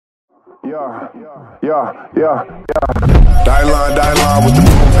Yeah. Die line with the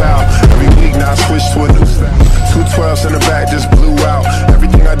boom pow. Every week now I switch to a new style. 212s in the back just blew out.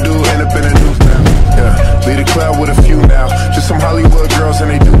 Everything I do end up in a new style. Yeah, lead a club with a few now. Just some Hollywood girls and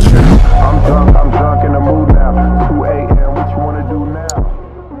they do chill. I'm drunk in the mood now. 2 a.m. What you wanna do now?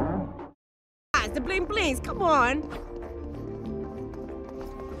 The bling blings, come on.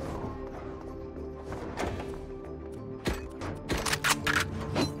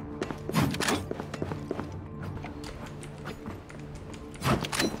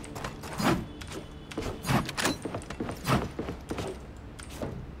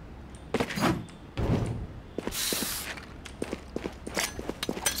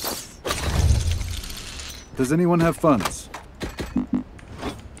 Does anyone have funds?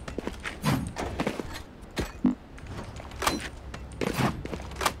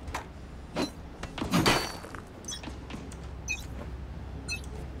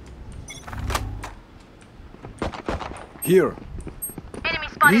 Here. Enemy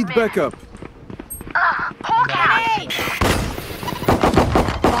spotted. Need backup.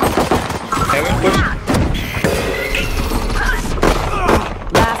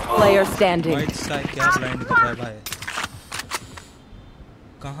 Last player standing. White side क्या blind कर रहा है भाई?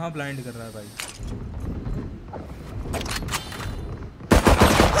 कहाँ blind कर रहा है भाई?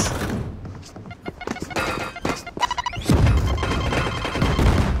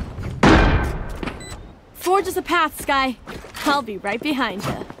 Forge us a path, Sky. I'll be right behind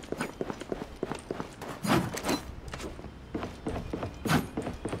you.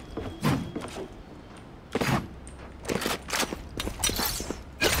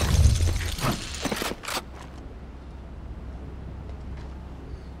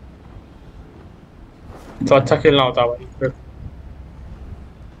 तो अच्छा खेलना होता भाई फिर।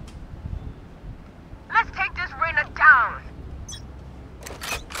 Let's take this Reyna down.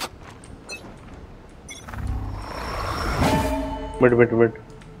 Wait.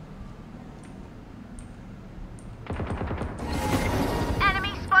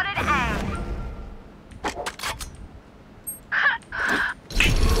 Enemy spotted A.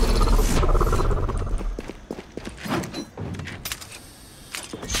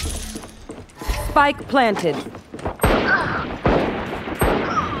 Spike planted.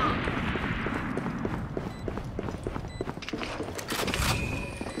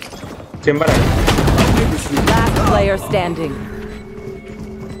 Chamber है। Last player standing.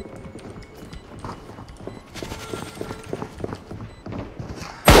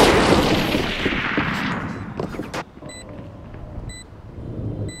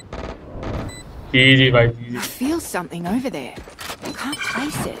 जी भाई जी। I feel something over there. Can't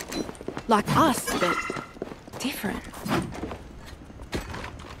place it. Like us, but different.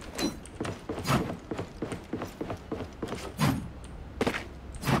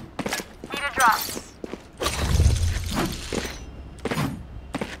 Need a drop.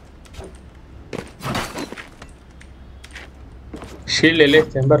 Shield ले ले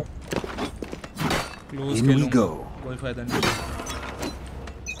chamber. Close In we खेलूँगा। go. कोई फायदा नहीं।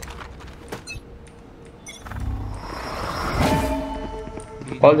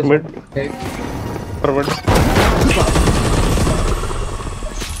 All this mid. Forward.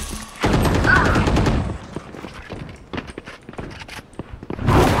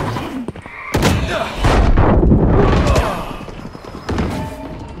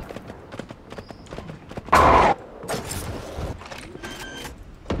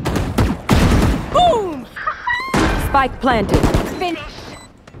 Boom! Spike planted. Finish.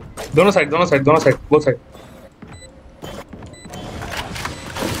 दोनों side both side.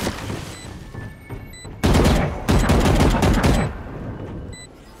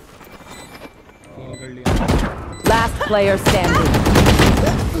 Last player standing.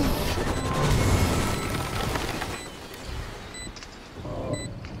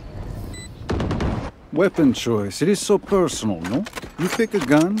 Weapon choice. It is so personal, no? You pick a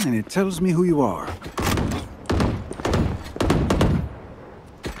gun and it tells me who you are.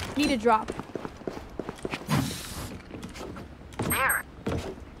 Need a drop. There.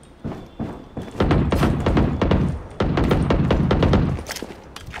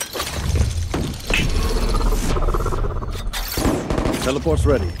 Teleport's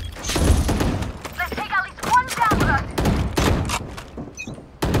ready. Let's take at least one down with us.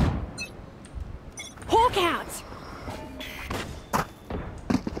 Hawk out!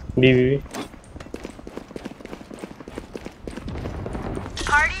 B.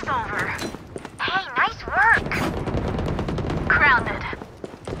 Party's over. Hey, nice work. Grounded.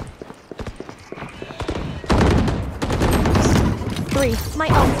 3. My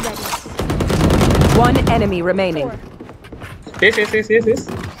ult's ready. One enemy remaining. Yes.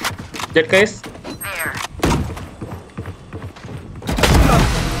 Jet guys.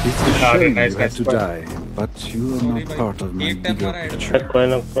 It's a shame nice, you had nice to point. die, but you are not part of my एक time bigger मारा picture.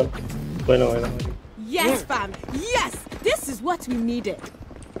 कोई ना Yes, fam. Yes, this is what we needed.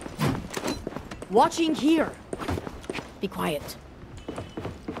 Watching here. Be quiet.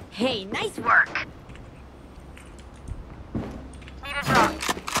 Hey, nice work. Need a drop.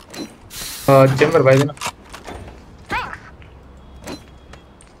 Chamber भाई देना Thanks.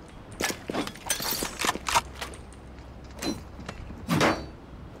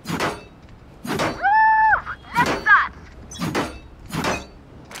 Woo! Left that.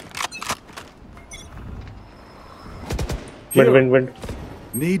 Wind.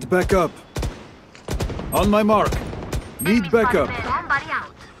 Need backup. On my mark. Need backup. Somebody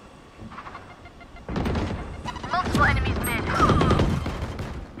out. Multiple enemies mid.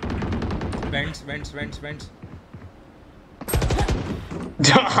 Vents.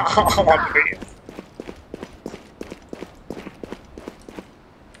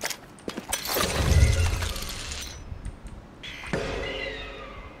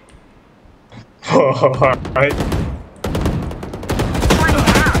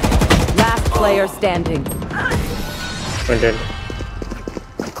 Last player standing. Content.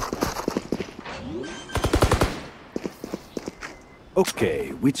 Okay,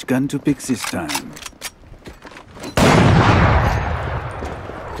 which gun to pick this time?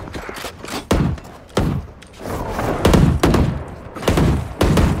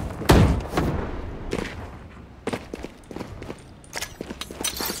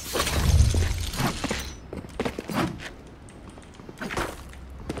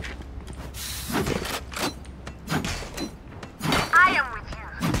 I am with you.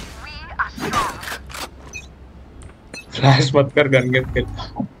 We are strong. Flash मत कर gun game खेल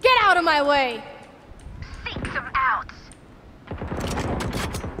Get out of my way! Seek some outs.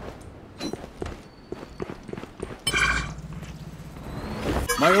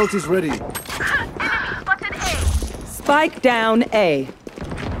 My ult is ready. Enemy spotted A. Spike down A.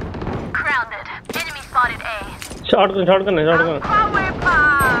 Grounded. Enemy spotted A. shotgun Power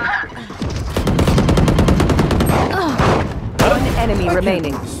bomb. One enemy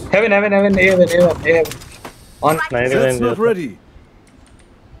remaining. heaven A heaven on 99 That's not ready.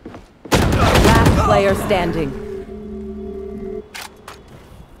 Last player standing.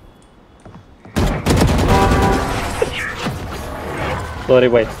 sorry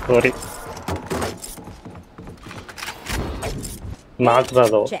boy sorry knock रहा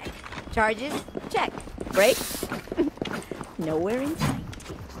था Check. Charges? Check. Brakes? Nowhere in sight.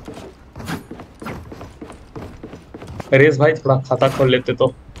 Race भाई थोड़ा खाता खोल लेते तो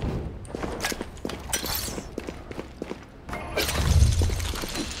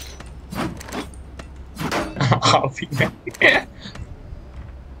आप ही नहीं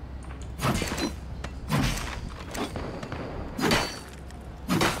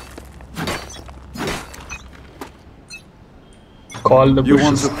call the You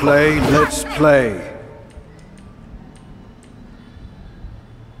want bushes. to play? Let's play.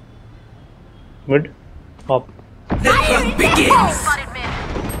 Mid up Spotted mid.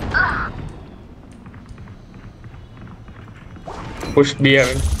 push B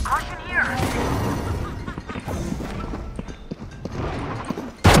heaven Caution here.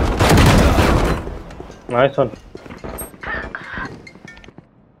 nice one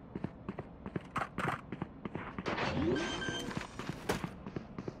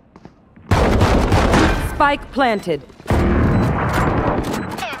Spike planted.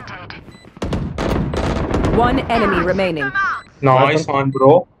 Ended. One enemy remaining. Come out. nice one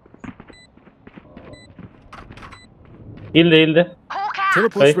bro heal the Hulk out.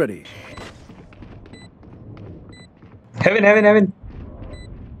 Teleport's Hey. ready. heaven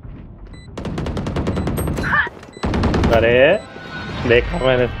अरे देखा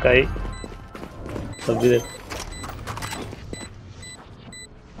मैंने इसका ही सब्जी देख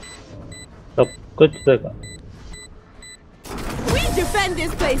सब कुछ देखा We defend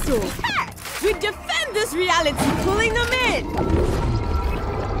this place, all. We defend this reality, pulling them in.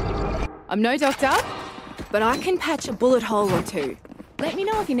 I'm no doctor, but I can patch a bullet hole or two. Let me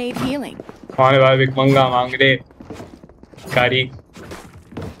know if you need healing. हमारे भाई बिक मंगा मांग रहे कारी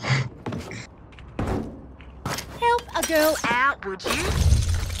Help a girl out, would you?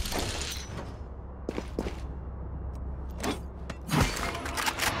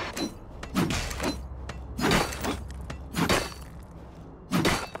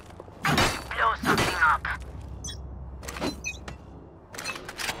 Blow something up.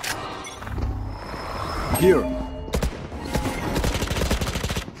 Here.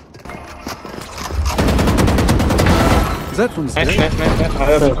 Is that one's nice dead? nice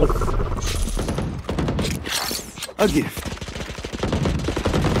nice A gift.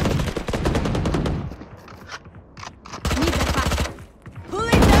 Need that back.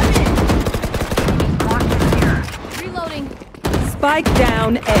 Pulling them in. Reloading. Spike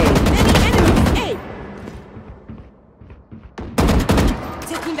down A. Many enemies. A.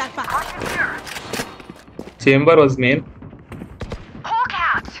 Taking that back. Chamber was main. Hawk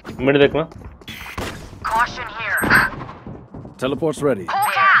out. Mid देखना. Caution here. Teleport's ready.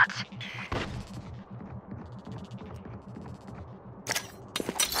 Hawk out.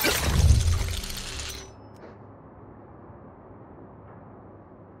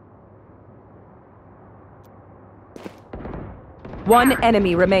 One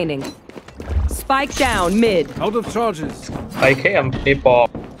enemy remaining. Spike down mid. Out of charges. Okay, I'm pop.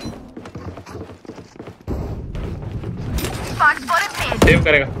 Spike spotted mid. Save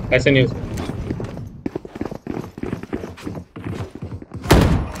करेगा. ऐसे नहीं हो.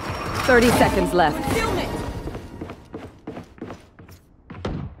 30 seconds left. Concealment.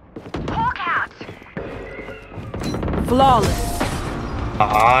 Hawk out. Flawless.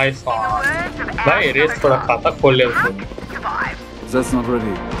 Nice. Words of भाई race थोड़ा खाता खोल ले उसको. survive. That's not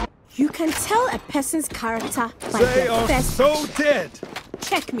ready. You can tell a person's character by They their are first so action. dead.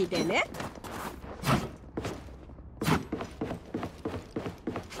 Check me then, eh?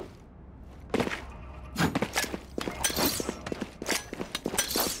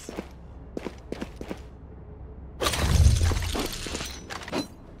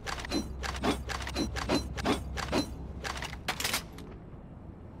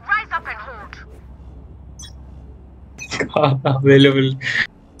 Rise up and hold. Available.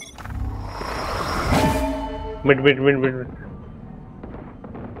 Mid. Multiple enemies.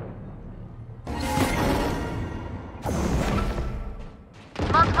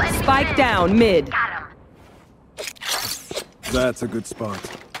 Spike down mid. Got him. That's a good spot.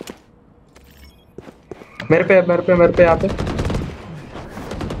 मेरे पे यहाँ पे.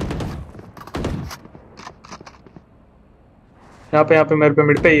 यहाँ पे मेरे पे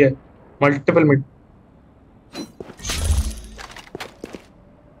mid पे ही है. Multiple mid.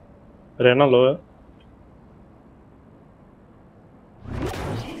 रहना लो है.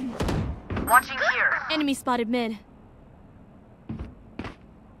 Watching here. Enemy spotted mid.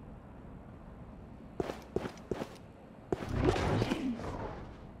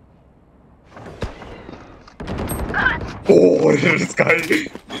 Oh, this guy.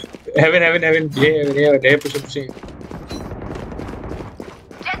 Heaven. Yeah, pushing.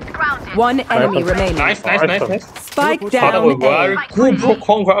 Jet's grounded. One enemy remaining. Nice. Spike Father, down very A. cool, bro.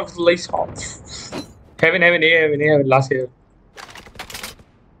 Congratulations. Heaven, yeah, last year.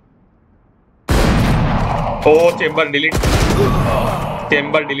 Oh, chamber delete.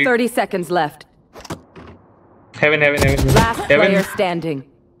 30 seconds left. Heaven. Last player standing.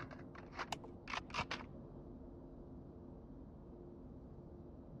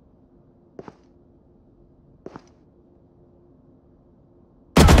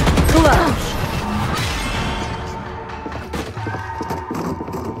 Clutch.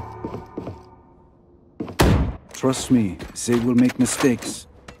 Trust me, they will make mistakes.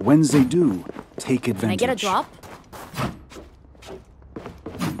 When they do, take Can I advantage. get a drop?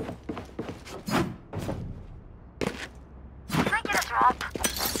 Can I get a drop?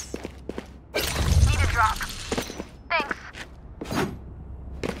 Need a drop. Thanks.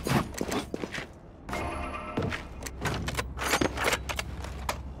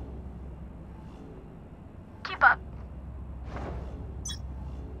 Keep up.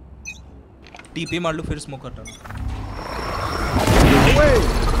 TP मार लो फिर smoke करता हूँ.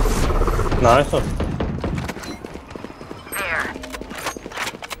 Nice. There.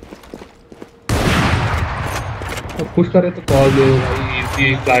 Push करे तो call दो भाई. Easy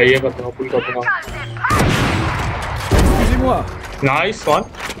fly है करता हूँ. पुश करता हूँ. Dis-moi. Nice one.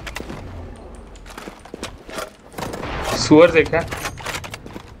 सुअर देखा.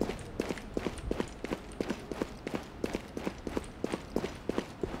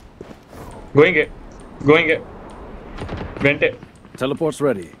 Going it. Went it. Teleport's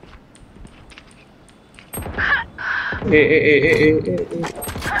ready.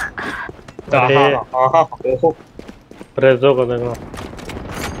 Oh. Prezo कर देगा.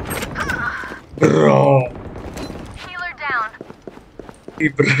 Bro. Healer down.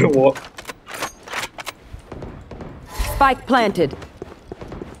 Bro. Spike planted.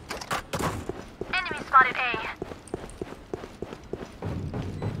 Enemy spotted A.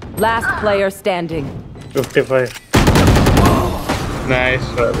 Last player standing. 55. Nice.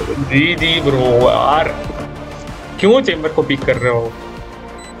 Ji bro यार. क्यों चेंबर को पिक कर रहे हो?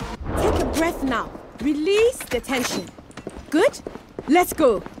 Take a breath now. Release the tension. Good? Let's go.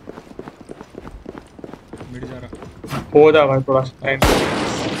 Mid जा रहा हो जा भाई थोड़ा टाइम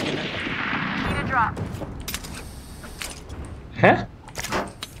Need a drop. है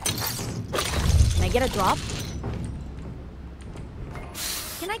Can I get a drop?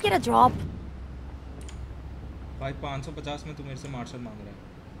 Can I get a drop? भाई 550 में तू मेरे से मार्शल मांग रहा है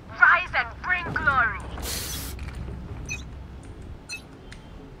Rise and bring glory.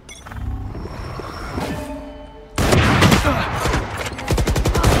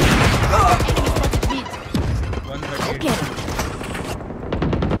 Okay.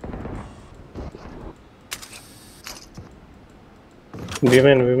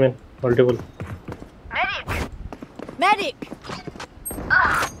 Women, multiple. Medic. Medic!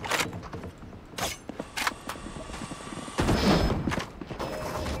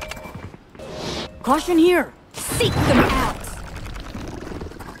 Caution here! Seek them out!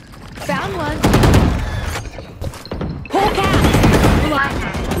 Found one! Hulk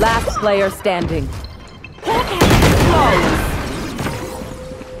out! Last player standing. Hulk out!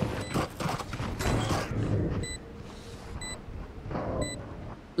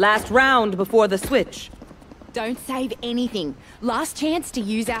 Last round before the switch. Don't save anything. Last chance to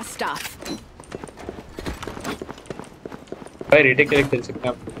use our stuff. भाई रेटे के लिए खेल सकते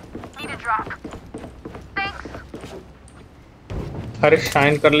हैं आप Need a drop. Thanks. अरे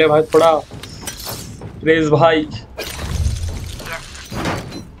shine कर ले भाई थोड़ा रेज भाई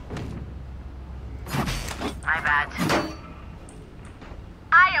My bad.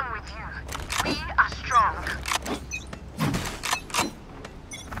 I am with you. We are strong.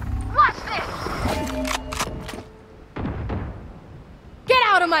 Watch this. Get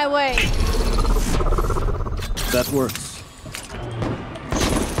out of my way! That works.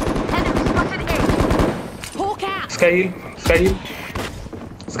 Enemy spotted A. Hulk out! Sky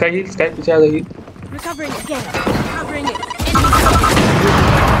पीछे आ गई Recovering again. Recovering it.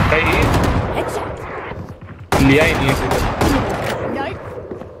 Sky Headshot! लिया ही नहीं है सीधे Nope.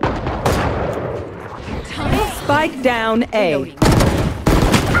 Spike down A.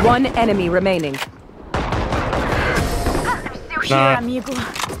 One enemy remaining. Here, amigo.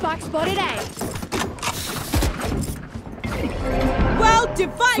 Spike spotted A. Well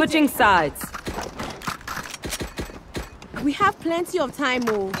divided. Switching sides. We have plenty of time,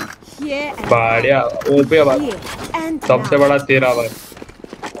 oh. Here and बढ़िया ओपे आवाज here and सबसे now. बड़ा तेरा आवाज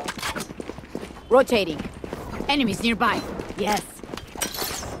Rotating. Enemies nearby. Yes.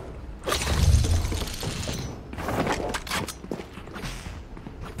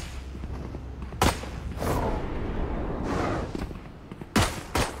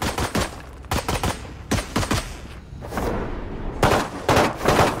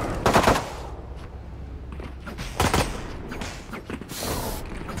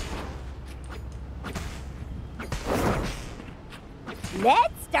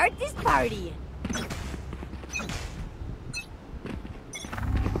 Let's start this party.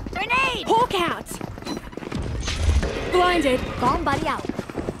 Grenade! Hawk out. Blinded. Bomb buddy out.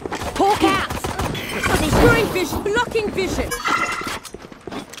 Hawk out. Obscuring vision. Blocking vision.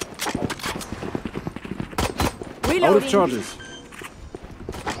 Out of charges.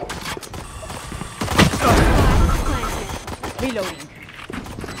 Reloading.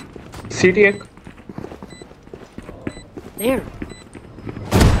 सीटी एक There.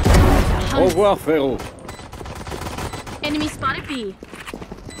 Au revoir, Ferro. Enemy spotted B.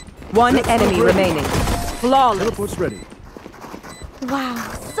 One enemy remaining. Flawless. Teleport's ready. Wow,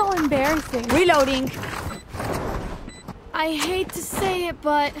 so embarrassing. Reloading. I hate to say it,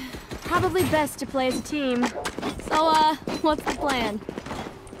 but probably best to play as a team. So, what's the plan?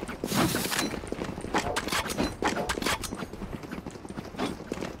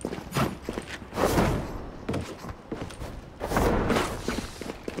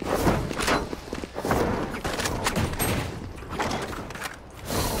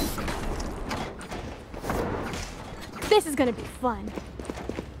 This is gonna be fun.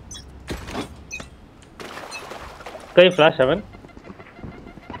 Can you flash heaven?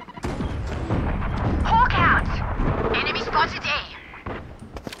 Hawk out. Enemy spotted A.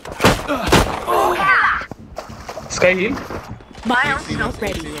 Hawk out. Sky hill Miles not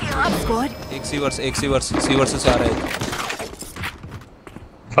ready. Up, squad. एक sewers से आ रहा है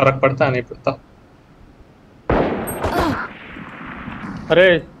फर्क पड़ता नहीं पड़ता अरे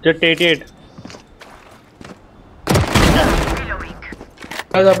jet 88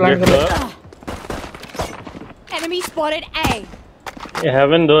 आजा प्लान कर ले Enemy spotted A. ये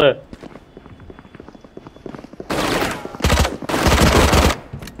हेवन दो है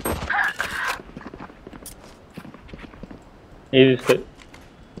ये इससे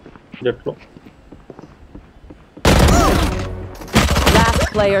जेट लो Last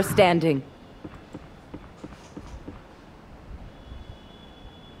player standing.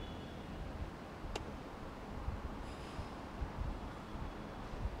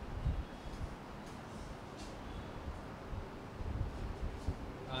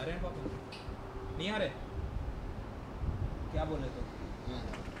 रहे हैं पापा? नहीं आ रहे? क्या बोले तो?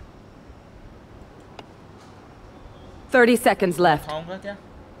 30 seconds left. खाऊंगा क्या?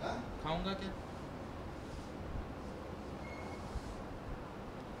 खाऊंगा क्या?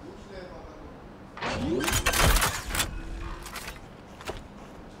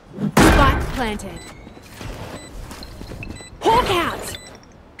 Spike planted. Hawk out!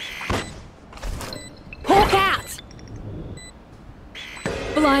 Hawk out!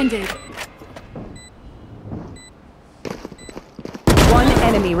 Blinded. One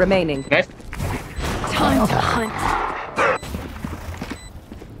enemy remaining. Nice. Time to hunt.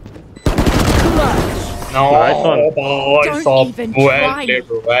 No, Nice one. boy, Don't stop. even Well try. played,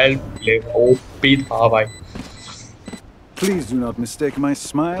 bro. Well played. OP था भाई. Please do not mistake my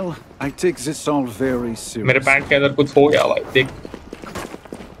smile. I take this all very मेरे seriously. Pant के अंदर कुछ हो गया भाई. देख.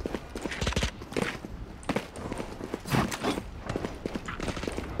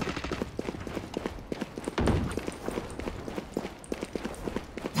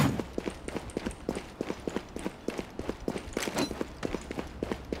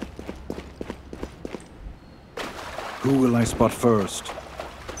 Who will I spot first?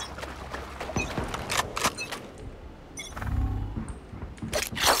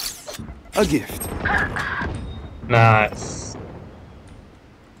 A gift. Nice.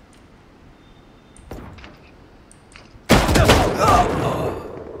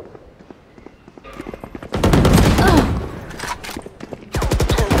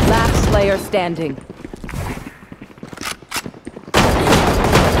 Last player standing.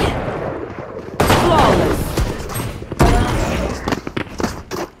 Flawless.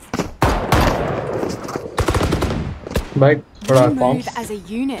 भाई थोड़ा We com. move as a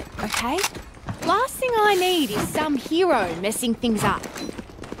unit, okay? Last thing I need is some hero messing things up.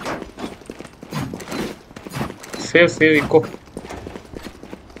 Save eco.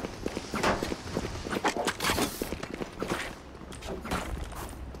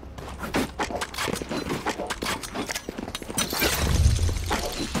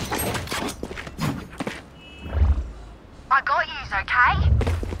 I got yous, okay?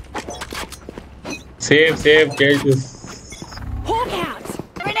 Save. Get this. Hawk out!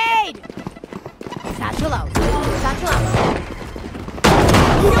 Grenade! Satchel out. Satchel out.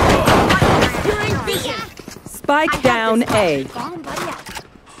 Securing vision. Spike down A. Gone, buddy.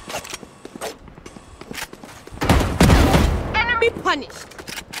 Enemy punished.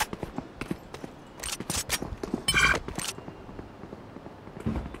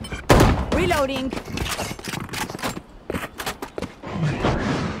 Reloading.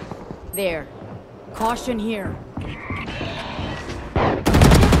 There. Caution here.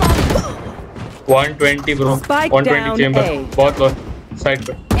 120 bro. Spike 120 down chamber. A. बहुत low. Side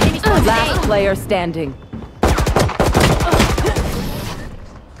पे. Enemy spotted Last A. player standing.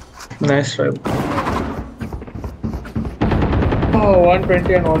 Nice try. Oh,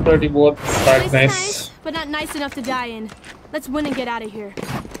 120 and 130 both. That's nice. But not nice enough to die in. Let's win and get out of here.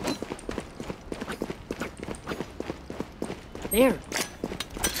 There.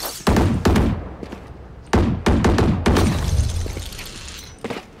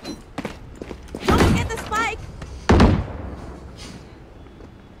 Don't get the spike.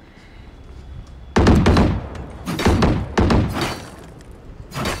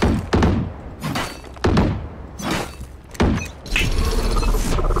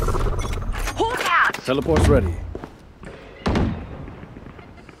 Hawk out! Teleport's ready.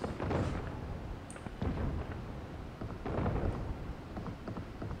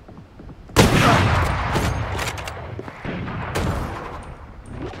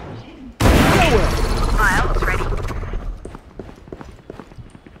 My ult's ready.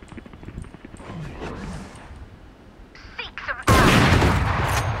 Seek some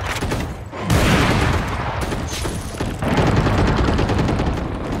fire.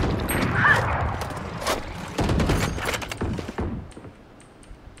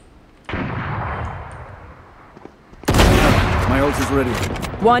 My ult is ready.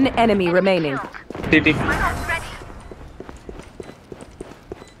 One enemy remaining. TT. My ult's ready.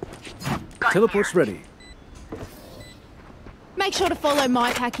 Teleport's ready. Make sure to follow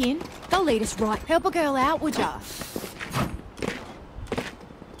my pack in. They'll lead us right. Help a girl out, would ya?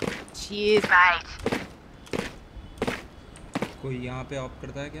 Cheers, mate. कोई यहाँ पे of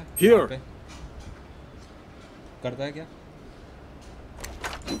करता है क्या? Here. यहाँ पे? करता है क्या?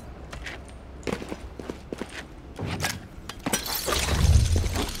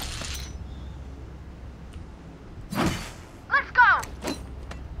 Let's go!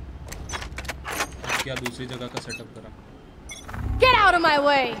 क्या दूसरी जगह का सेटअप करा? Get out of my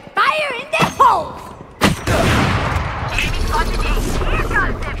way! Fire in the hole! Enemy spotted A. Here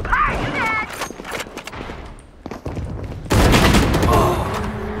goes them.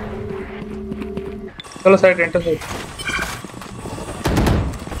 चलो side enter side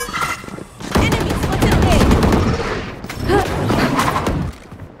Enemy spotted A.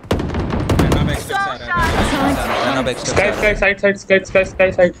 रहना बैक स्टेप से आ रहा है रहना बैक स्टेप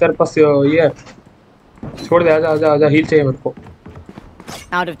स्काई साइड तेरे पास ये है छोड़ दे आजा हील चाहिए मेरे को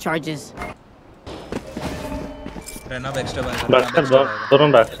Out of charges. रहना बैक स्टेप आएगा बैकस्टेप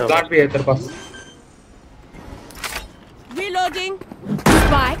दोनों बैकस्टेप प्लांट भी है तेरे पास Reloading.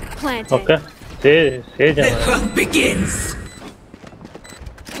 Spike planted. ओके से जाना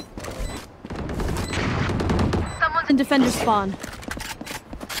And defender spawn.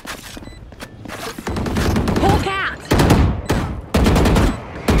 Hulk out.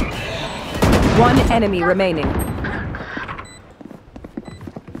 One enemy remaining.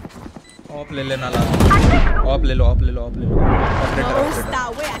 Of ले लेना ला ऑफ ले लो operator No operator star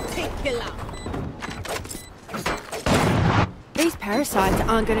where I take pillar. These parasites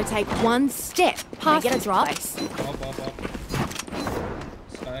aren't going to take one step past get a this drop? place. Of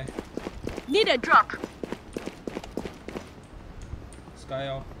sky Need a drop. Sky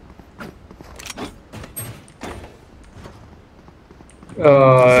of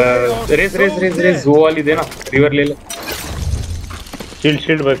race वो वाली देना river ले ले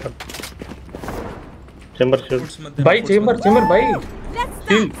shield भाई chamber shield foots मत देना भाई chamber भाई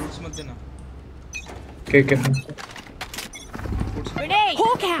Let's हील फुट्स मत देना के grenade.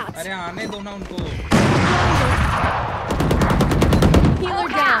 Hulk out. अरे आने दो ना उनको Healer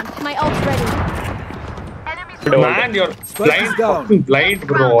down. My ult's ready. man you're blind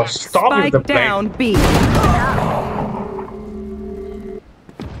bro stop with the Spike blind down B.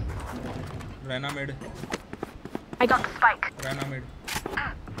 रहना mid I got the spike. रहना मिड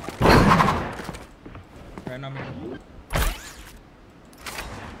रहना mid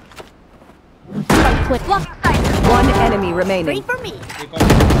Click. Look. One enemy remaining. Wait for me. एक और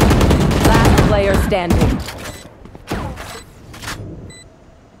Last player standing.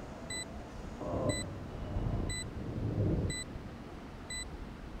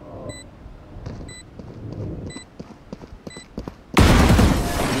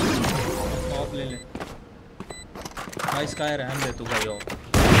 Of ले ले भाई sky रहने दे तू भाई of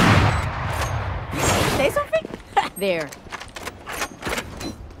Say something? There.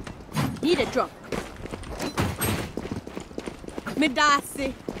 Need a drop. Midasi.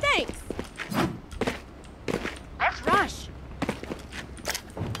 Thanks. Let's rush.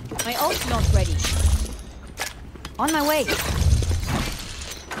 My ult's not ready. On my way.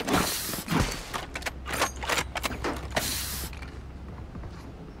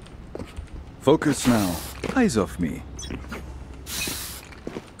 Focus now. Eyes off me.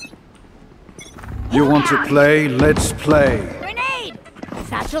 You want to play? Let's play. Grenade!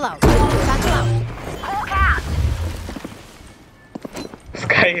 Satchel out. Satchel out.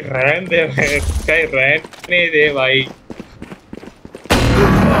 Sky रहने दे भाई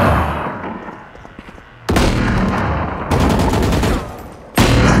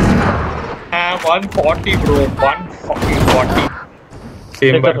हाँ 140 bro 140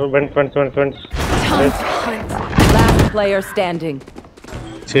 chamber Vents. Last player standing.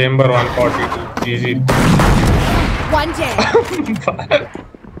 Chamber 140 GG One day.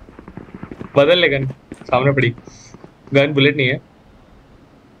 बदल ले gun सामने पड़ी gun bullet नहीं है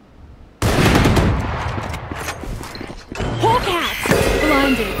Hulk out.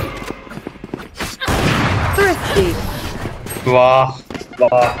 Blinded. Thrifty. वाह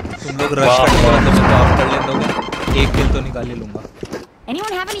तुम लोग रश करने के बाद मैं तो ऑफ कर लेता हूँ एक किल तो निकाल ही लूंगा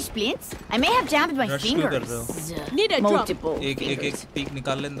Anyone have any splints? I may have jammed my rush क्यों कर रहे हो fingers. Need a drop. Multiple एक fingers. पीक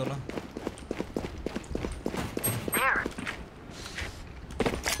निकाल लें दो ना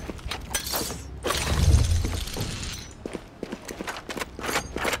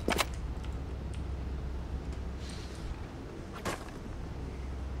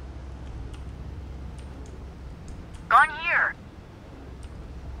Gun here.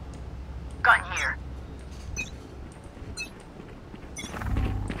 Gun here.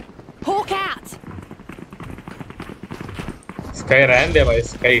 Hulk out. Sky रहने दे भाई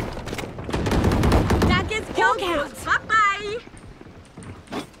sky That gets killed. Bye bye.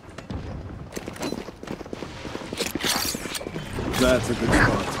 That's a good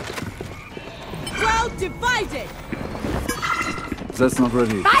spot. Well divided. That's not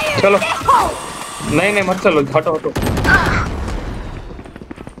ready. चलो नहीं मत चलो हटो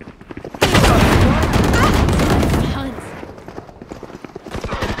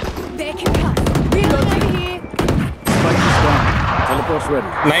They can come. Reloading here. Spike is down. Teleport's ready.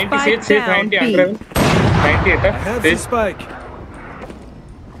 96 Spike down, 90 B. under 98 I have the spike.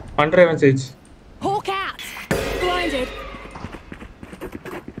 under 7 Hulk out. Blinded.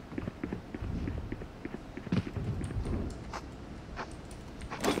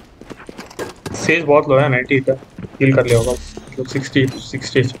 Says बहुत लो है 90 का किल कर लिया होगा मतलब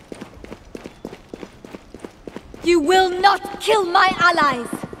 60 You will not kill my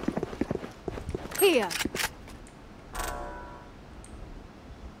allies. Here.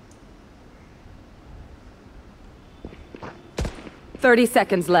 Thirty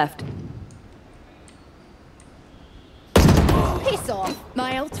seconds left. Piss off.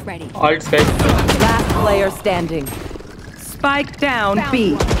 My ult's ready. Alt sky Last player standing. Spike down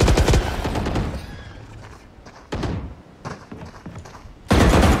B.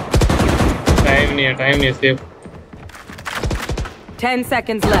 Time नहीं है safe 10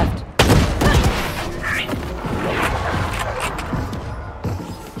 seconds left.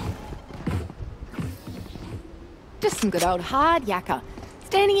 Just some good old hard yakka.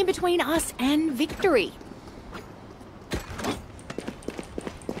 Standing in between us and victory.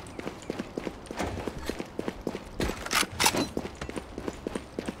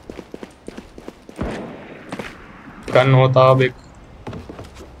 Gun होता अब एक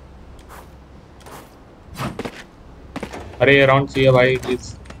अरे ये round चाहिए भाई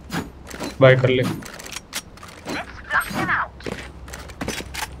please bye कर ले Let's flush them out.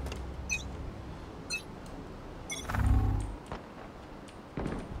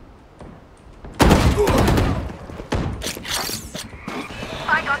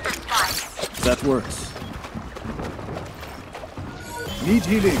 I got the spike. That works. Need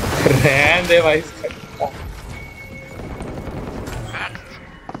healing. रहने दे भाई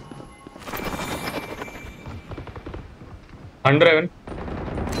under heaven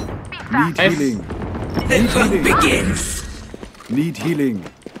Need Nice. healing. Need healing. Begins. Need healing.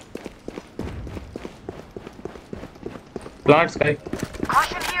 Plant sky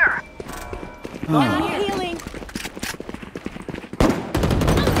Caution here. Healing.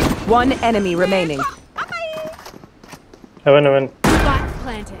 One enemy remaining. Heaven. Spike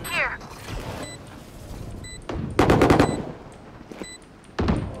planted. Here.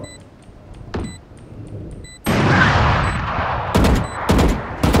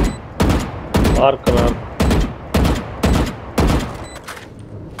 Arc man.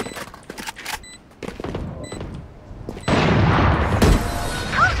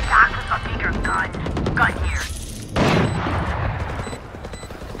 Come back with a bigger gun. Gun here.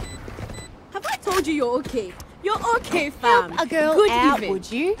 Have I told you you're okay? You're okay, fam. A girl Good out, evening.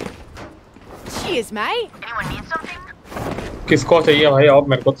 would you? Cheers, mate. Anyone need something? किसको चाहिए भाई अब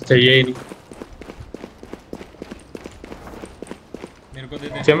मेरे को तो चाहिए ही नहीं मेरे को दे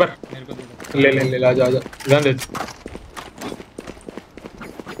दे चेंबर मेरे को दे दे ले आजा gun they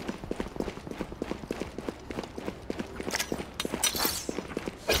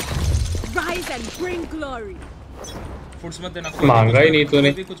Rise and bring glory. Foots मत देना मांगा ही नहीं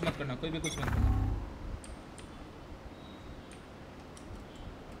तूने। कोई भी कुछ मत करना कोई भी कुछ मत करना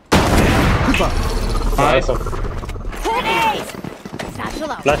हाँ सब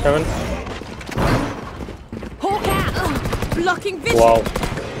Satchel up. Flash heaven. Hawk out. Blocking vision. Wow.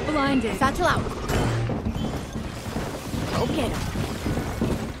 Blinded. Satchel out. Go get him.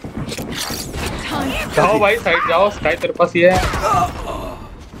 जाओ भाई साइड जाओ स्काई तेरे पास ही है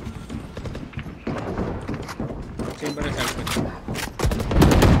चेंबर है साइड पे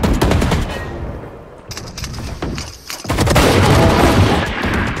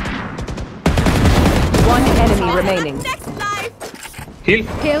One enemy remaining. Next life. Heal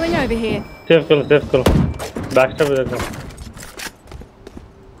Healing over here. Safe kill. Backstab with it.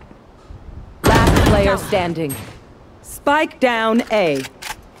 Last player standing. Spike down A.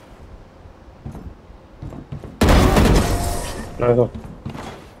 Nice one.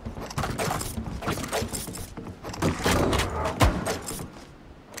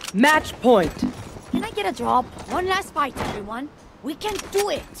 Match point. Can I get a drop? One last fight, everyone. We can do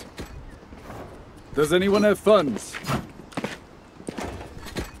it. Does anyone have funds?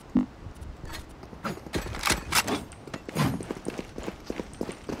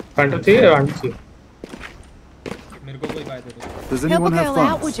 Under चाहिए under चाहिए मेरे को कोई बात दे दे Does Help a anyone have girl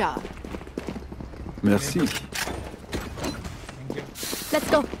out, would funds? ya? Merci. Thank you Let's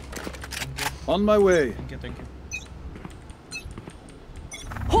go. On my way. Thank you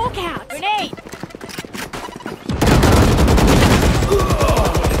Hawk out. Grenade.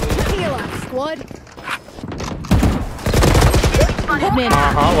 Heal up, squad. Man,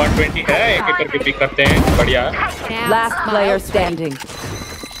 हाँ 120 है एक एक करके पिक करते हैं बढ़िया now Last player standing.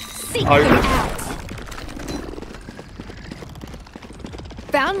 seek All them right. out.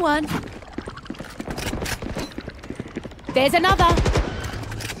 Found one. There's another.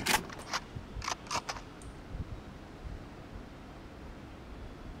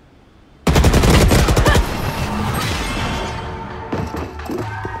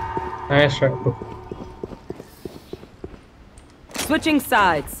 Nice try, bro. Switching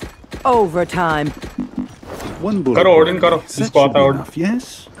sides. Overtime. One bullet. Karo, Odin, karo. That इसको should आता be है Odin. enough, yes?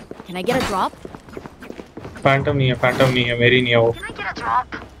 Can I get a drop? Phantom नहीं है, मेरी नहीं है वो. Can I get a drop?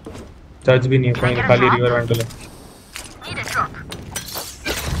 Judge भी नहीं है, कोई नहीं, खाली river vandal है. Need a drop.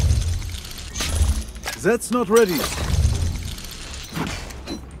 That's not ready.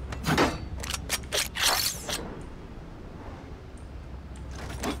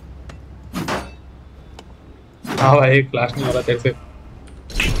 हाँ भाई, flash नहीं हो रहा तेरे से.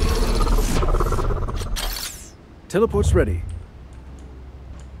 Teleport's ready.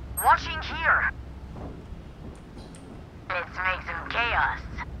 Watching here. Let's make some chaos.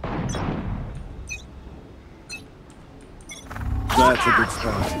 That's a good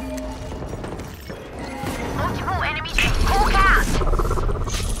spot. Multiple enemies. Hawk out.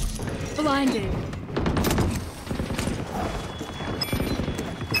 Blinded.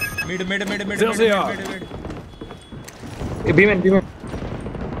 Mid. There they are. B-man.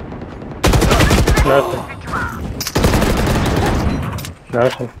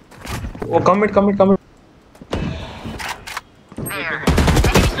 Nice. Oh, come mid. There.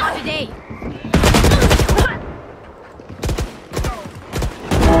 Enemies not today.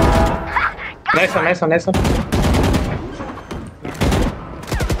 Nice one.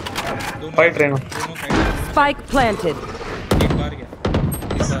 Fight Reno. Spike planted. एक बार गया.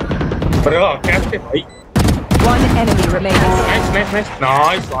 Bro, captain, भाई. One enemy remaining.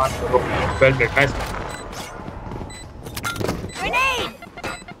 Nice one, bro. Well played, nice. Grenade!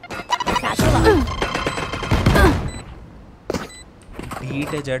 Satchel up. Beat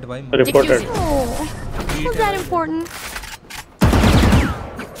है jet भाई. Reported. Oh, was that important?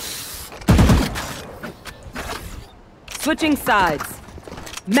 Switching sides.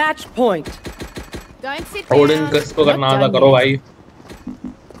 Match point. Don't sit Odin down. किसको करना Not था done करो yet. भाई.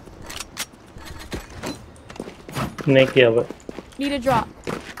 नहीं किया भाई. Need a drop.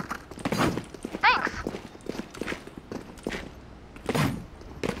 Thanks.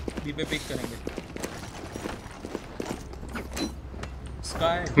 B पे pick करेंगे.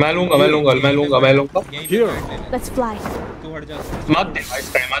 Sky. मैं लूँगा. यहीं पे Here. point ले ले. Let's fly. तू हट जा. मत दे भाई,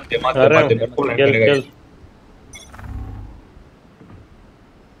 Sky, मत दे. अरे मेरे को लैंड करेगा. चल.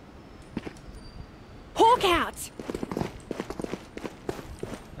 Hawk out.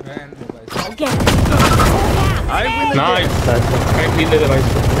 Ran दे भाई. Get it. Nice. मैं पी ले भाई.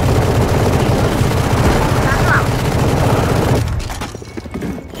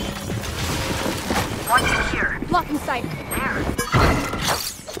 Watching here. Blocking sight.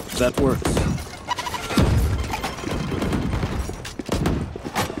 That works.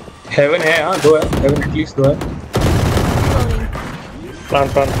 Heaven है, हाँ 2 है. Heaven at least 2 है. Loading.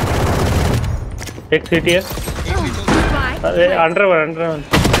 Plant. एक सीटी है. Bye. अरे under one.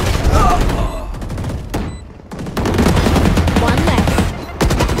 One left.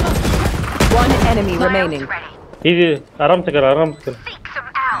 One enemy remaining. ये आराम से कर. Seek some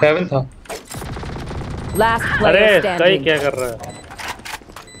out. Heaven था. Last अरे player कई standing. क्या कर रहा है?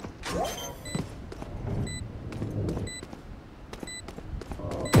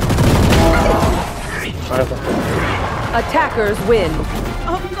 Attackers win.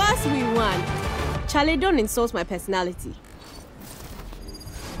 Of course we won. Charlie, don't insult my personality.